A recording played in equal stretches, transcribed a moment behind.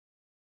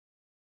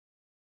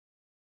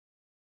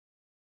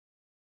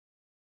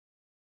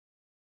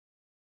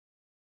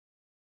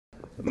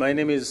My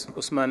name is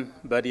Usman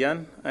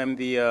Badian. I'm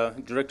the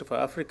Director for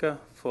Africa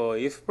for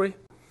IFPRI,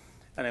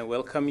 and I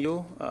welcome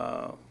you,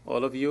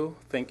 all of you.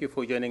 Thank you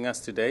for joining us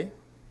today.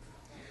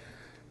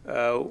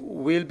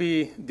 We'll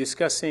be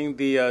discussing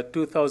the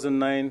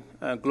 2009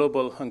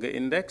 Global Hunger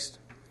Index,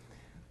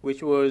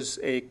 which was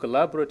a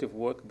collaborative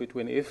work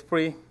between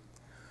IFPRI,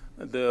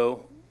 the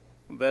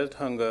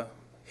Welthunger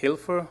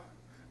Hilfe,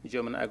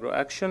 German Agro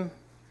Action,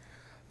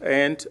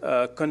 and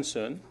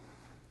Concern.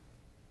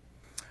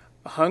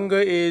 Hunger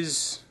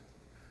is,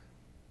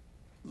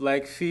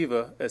 like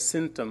fever, a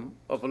symptom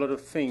of a lot of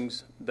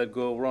things that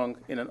go wrong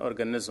in an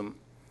organism.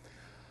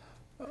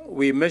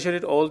 We measure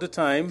it all the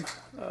time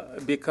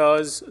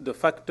because the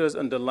factors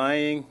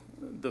underlying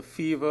the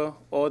fever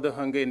or the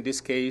hunger in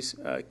this case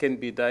can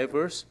be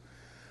diverse.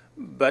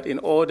 But in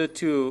order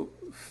to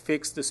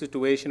fix the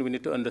situation, we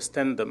need to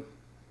understand them.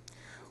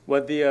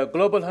 What the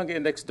Global Hunger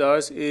Index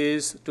does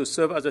is to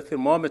serve as a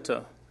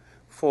thermometer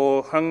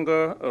for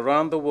hunger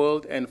around the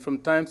world, and from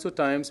time to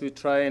time we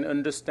try and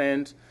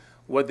understand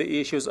what the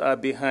issues are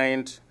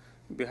behind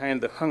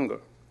the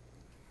hunger.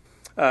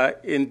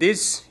 In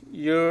this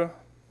year,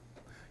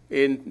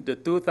 in the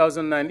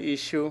 2009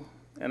 issue,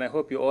 and I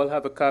hope you all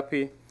have a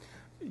copy,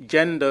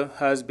 gender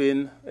has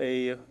been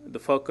the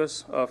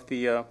focus of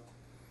the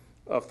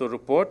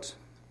report.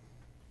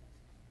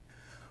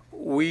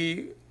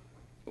 We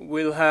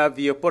will have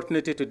the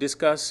opportunity to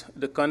discuss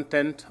the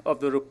content of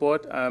the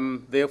report.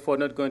 I'm therefore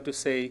not going to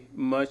say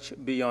much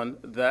beyond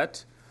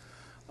that.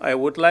 I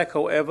would like,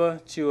 however,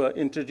 to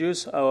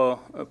introduce our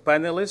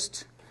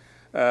panelists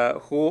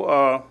who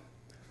are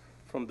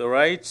from the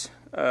right,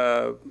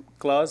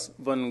 Klaus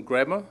von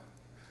Bremer,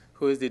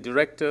 who is the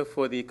Director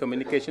for the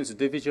Communications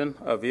Division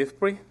of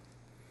IFPRI,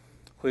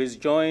 who is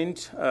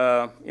joined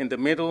in the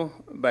middle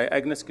by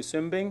Agnes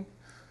Kisumbing,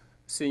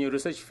 Senior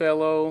Research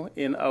Fellow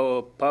in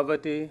our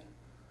Poverty,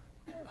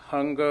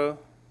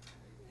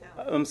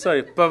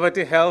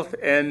 Health,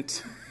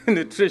 and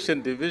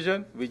Nutrition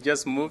Division. We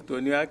just moved to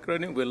a new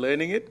acronym. We're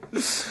learning it.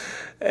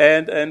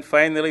 And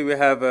finally, we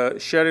have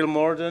Cheryl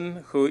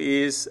Morden, who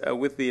is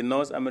with the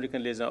North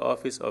American Liaison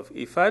Office of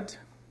IFAD.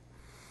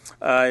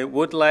 I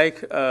would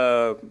like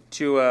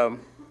to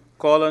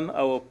call on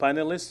our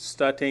panelists,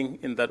 starting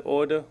in that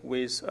order,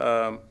 with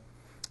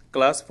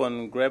Klaus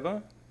von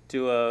Bremer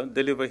to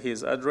deliver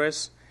his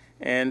address,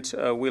 and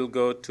we'll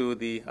go to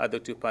the other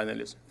two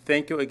panelists.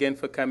 Thank you again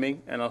for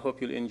coming, and I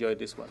hope you'll enjoy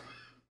this one.